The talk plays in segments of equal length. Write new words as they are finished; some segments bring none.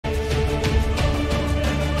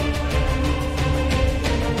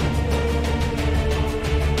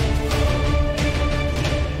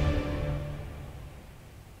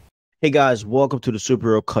Hey guys, welcome to the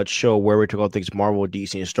Superhero Cut Show where we talk about things Marvel,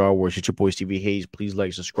 DC, and Star Wars. It's your boy Stevie Hayes. Please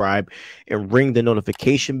like, subscribe, and ring the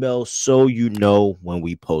notification bell so you know when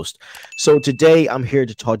we post. So today I'm here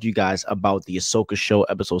to talk to you guys about the Ahsoka Show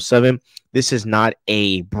episode 7. This is not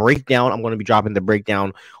a breakdown. I'm going to be dropping the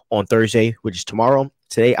breakdown on Thursday, which is tomorrow.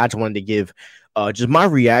 Today I just wanted to give just my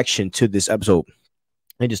reaction to this episode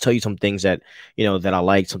and just tell you some things that that I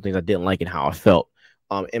liked, some things I didn't like, and how I felt.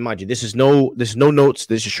 And mind you, this is no notes.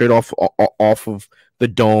 This is straight off of the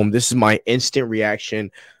dome. This is my instant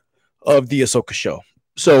reaction of the Ahsoka show.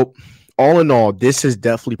 So, all in all, this is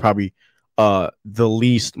definitely probably the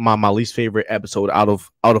least my least favorite episode out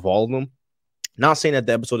of all of them. Not saying that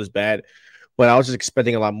the episode is bad, but I was just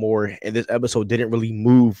expecting a lot more, and this episode didn't really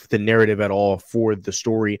move the narrative at all for the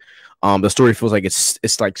story. The story feels like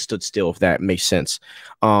it's like stood still, if that makes sense.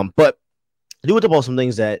 But I do want to talk about some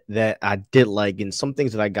things that I did like and some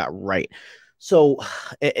things that I got right. So,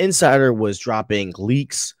 an insider was dropping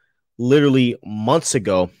leaks literally months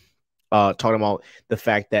ago, talking about the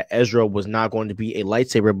fact that Ezra was not going to be a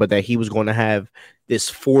lightsaber, but that he was going to have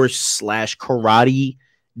this force slash karate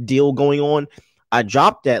deal going on. I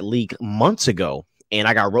dropped that leak months ago, and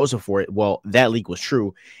I got roasted for it. Well, that leak was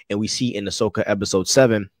true, and we see in Ahsoka episode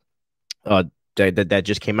 7, that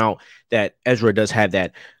just came out, that Ezra does have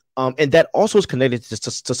that. And that also is connected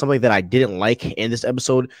to something that I didn't like in this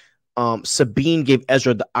episode. Sabine gave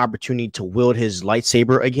Ezra the opportunity to wield his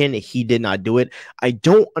lightsaber again. He did not do it. I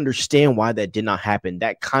don't understand why that did not happen.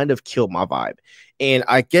 That kind of killed my vibe. And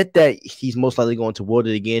I get that he's most likely going to wield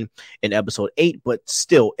it again in episode 8, but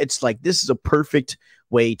still, it's like this is a perfect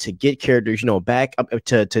way to get characters, back up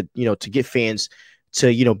to get fans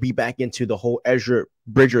to be back into the whole Ezra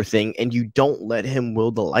Bridger thing, and you don't let him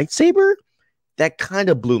wield the lightsaber. That kind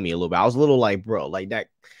of blew me a little bit. I was a little like, bro, like that.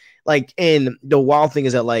 Like, and the wild thing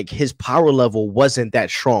is that like his power level wasn't that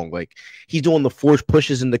strong. Like he's doing the force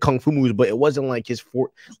pushes in the kung fu moves, but it wasn't like his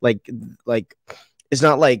like it's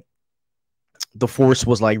not like the force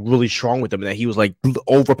was like really strong with him and that he was like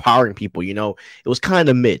overpowering people. It was kind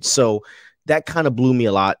of mid. So that kind of blew me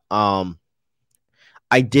a lot.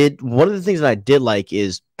 I did one of the things that I did like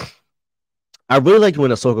is I really liked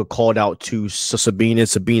when Ahsoka called out to Sabine and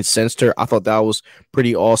Sabine sensed her. I thought that was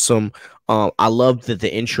pretty awesome. I loved that the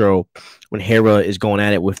intro when Hera is going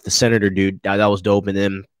at it with the senator dude. That was dope. And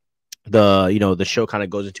then the show kind of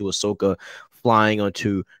goes into Ahsoka flying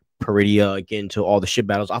onto Peridia again to all the ship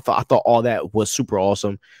battles. I thought all that was super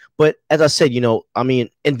awesome. But as I said, and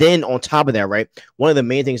then on top of that, right, one of the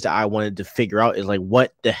main things that I wanted to figure out is like,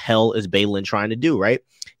 what the hell is Baylan trying to do, right?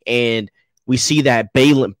 And we see that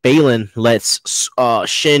Baylan lets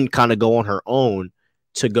Shin kind of go on her own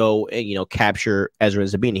to go and capture Ezra and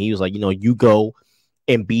Sabine. He was like, you go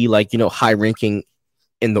and be like high ranking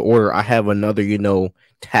in the order. I have another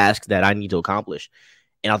task that I need to accomplish.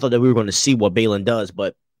 And I thought that we were going to see what Baylan does,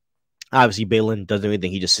 but obviously Baylan doesn't do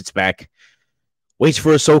anything. He just sits back, waits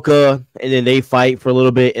for Ahsoka, and then they fight for a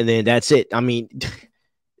little bit, and then that's it. I mean,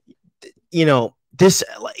 this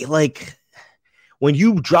like when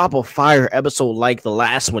you drop a fire episode like the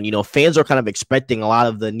last one, fans are kind of expecting a lot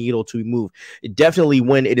of the needle to move. Definitely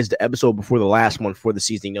when it is the episode before the last one for the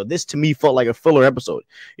season. This to me felt like a filler episode.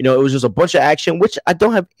 It was just a bunch of action, which I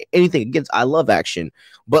don't have anything against. I love action,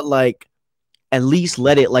 but like at least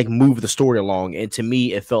let it like move the story along. And to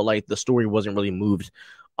me, it felt like the story wasn't really moved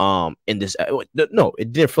in this. No,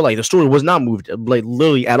 it didn't feel like the story was not moved like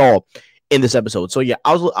literally at all in this episode. So yeah,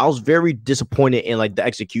 I was very disappointed in like the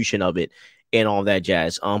execution of it and all that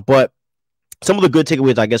jazz. But some of the good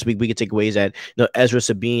takeaways, I guess we could take away is that Ezra,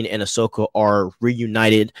 Sabine, and Ahsoka are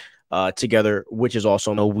reunited together, which is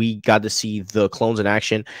also we got to see the clones in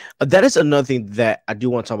action. That is another thing that I do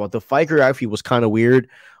want to talk about. The fight choreography was kind of weird.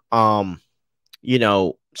 Star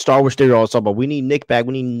Wars theory always talk about we need Nick back.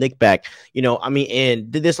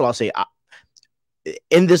 And this I'll say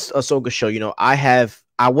in this Ahsoka show,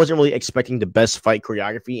 I wasn't really expecting the best fight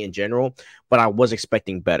choreography in general, but I was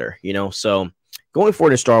expecting better, So going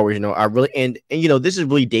forward in Star Wars, I really and this is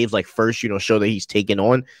really Dave's like first, show that he's taken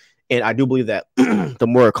on. And I do believe that the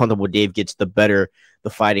more comfortable Dave gets, the better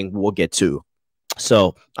the fighting will get too.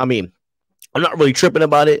 So, I mean, I'm not really tripping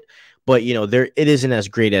about it, but it isn't as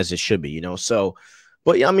great as it should be, So,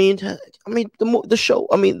 but yeah, the show,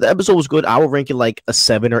 the episode was good. I would rank it like a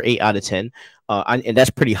 7 or 8 out of 10. And that's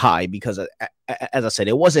pretty high because, as I said,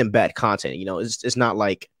 it wasn't bad content. It's not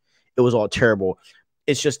like it was all terrible.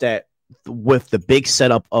 It's just that with the big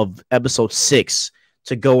setup of episode 6,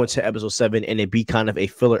 to go into episode 7 and it be kind of a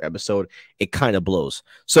filler episode, it kind of blows.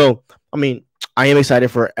 So, I mean, I am excited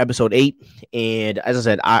for episode 8. And as I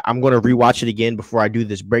said, I'm going to rewatch it again before I do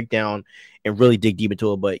this breakdown and really dig deep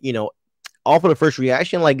into it. But, you know, off of the first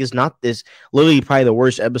reaction, like, it's not this literally probably the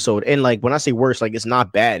worst episode. And like, when I say worst, like, it's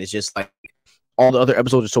not bad. It's just like all the other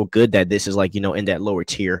episodes are so good that this is like, you know, in that lower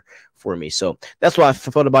tier for me. So that's what I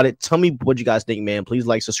felt about it. Tell me what you guys think, man. Please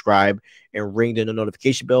like, subscribe, and ring the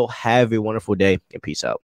notification bell. Have a wonderful day, and peace out.